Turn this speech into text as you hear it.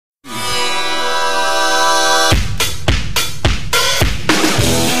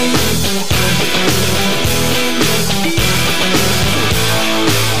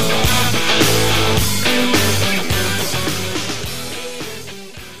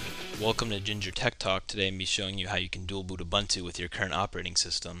Welcome to Ginger Tech Talk. Today I'm going to be showing you how you can dual boot Ubuntu with your current operating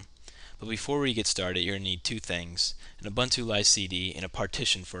system. But before we get started, you're going to need two things: an Ubuntu Live CD and a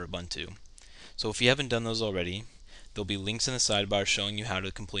partition for Ubuntu. So if you haven't done those already, there'll be links in the sidebar showing you how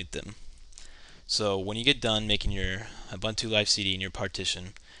to complete them. So when you get done making your Ubuntu Live CD and your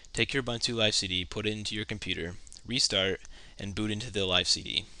partition, take your Ubuntu Live CD, put it into your computer, restart, and boot into the Live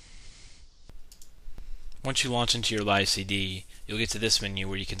CD. Once you launch into your Live CD, you'll get to this menu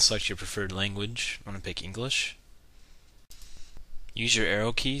where you can select your preferred language. I'm going to pick English. Use your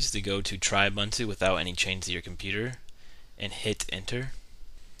arrow keys to go to Try Ubuntu without any change to your computer, and hit Enter.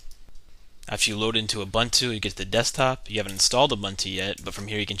 After you load into Ubuntu, you get to the desktop. You haven't installed Ubuntu yet, but from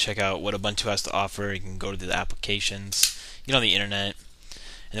here you can check out what Ubuntu has to offer. You can go to the applications, get on the internet,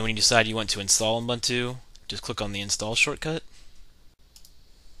 and then when you decide you want to install Ubuntu, just click on the Install shortcut.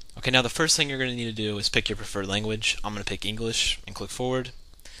 Okay, now the first thing you're going to need to do is pick your preferred language. I'm going to pick English and click Forward.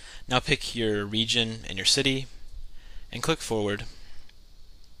 Now pick your region and your city and click Forward.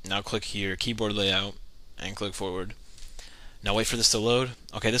 Now click your keyboard layout and click Forward. Now wait for this to load.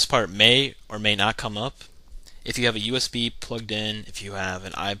 Okay, this part may or may not come up. If you have a USB plugged in, if you have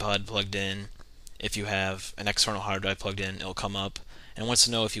an iPod plugged in, if you have an external hard drive plugged in, it'll come up. And it wants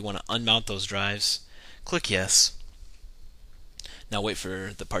to know if you want to unmount those drives. Click Yes. Now wait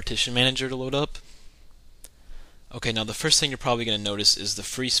for the partition manager to load up. Okay, now the first thing you're probably going to notice is the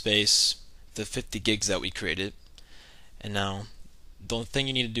free space, the 50 gigs that we created. And now the only thing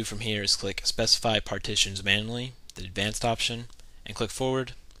you need to do from here is click Specify Partitions Manually, the advanced option, and click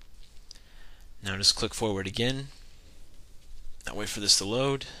Forward. Now just click Forward again. Now wait for this to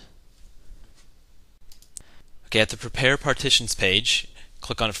load. Okay, at the Prepare Partitions page,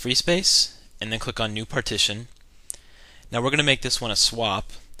 click on Free Space, and then click on New Partition. Now we're going to make this one a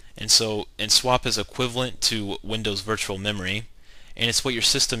swap, and swap is equivalent to Windows Virtual Memory, and it's what your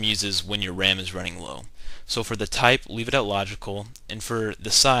system uses when your RAM is running low. So for the type, leave it at logical, and for the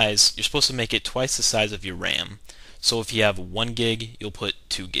size, you're supposed to make it twice the size of your RAM. So if you have 1 gig, you'll put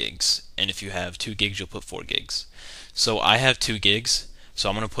 2 gigs, and if you have 2 gigs, you'll put 4 gigs. So I have 2 gigs, so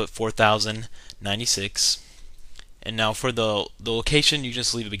I'm going to put 4096, and now for the location, you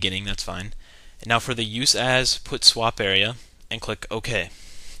just leave a beginning, that's fine. And now for the use as, put swap area and click OK.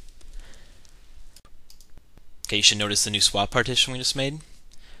 Okay, you should notice the new swap partition we just made.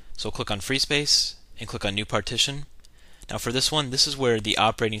 So click on free space and click on new partition. Now for this one, this is where the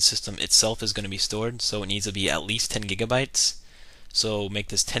operating system itself is going to be stored, so it needs to be at least 10 gigabytes. So make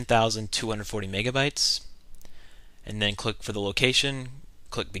this 10,240 megabytes. And then click for the location,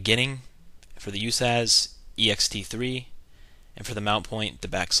 click beginning. For the use as, ext3, and for the mount point, the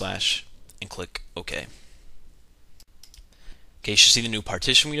backslash, and click OK. Okay, you should see the new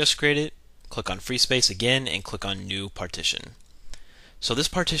partition we just created. Click on free space again and click on new partition. So this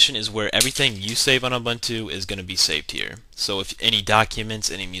partition is where everything you save on Ubuntu is going to be saved here. So if any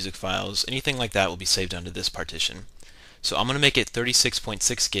documents, any music files, anything like that will be saved under this partition. So I'm going to make it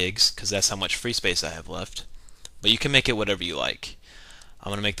 36.6 gigs because that's how much free space I have left. But you can make it whatever you like.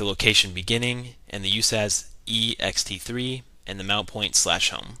 I'm going to make the location beginning and the use as ext3 and the mount point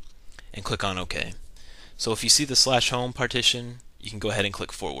 /home. And click on OK. So if you see the /home partition, you can go ahead and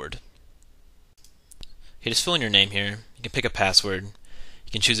click Forward. Okay, just fill in your name here. You can pick a password.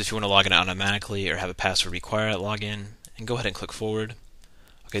 You can choose if you want to log in automatically or have a password required at login, and go ahead and click Forward.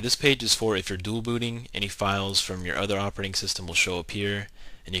 Okay, this page is for if you're dual booting. Any files from your other operating system will show up here,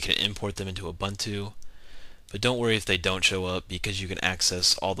 and you can import them into Ubuntu. But don't worry if they don't show up, because you can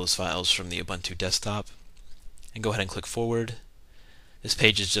access all those files from the Ubuntu desktop. And go ahead and click Forward. This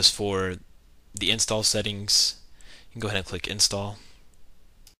page is just for the install settings. You can go ahead and click Install.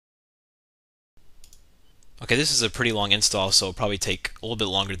 Okay, this is a pretty long install, so it'll probably take a little bit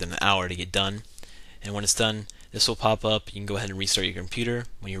longer than an hour to get done. And when it's done, this will pop up. You can go ahead and restart your computer.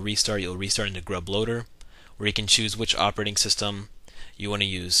 When you restart, you'll restart into Grub Loader, where you can choose which operating system you want to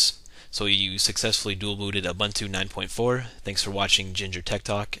use. So you successfully dual booted Ubuntu 9.4. Thanks for watching Ginger Tech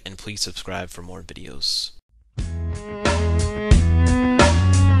Talk, and please subscribe for more videos.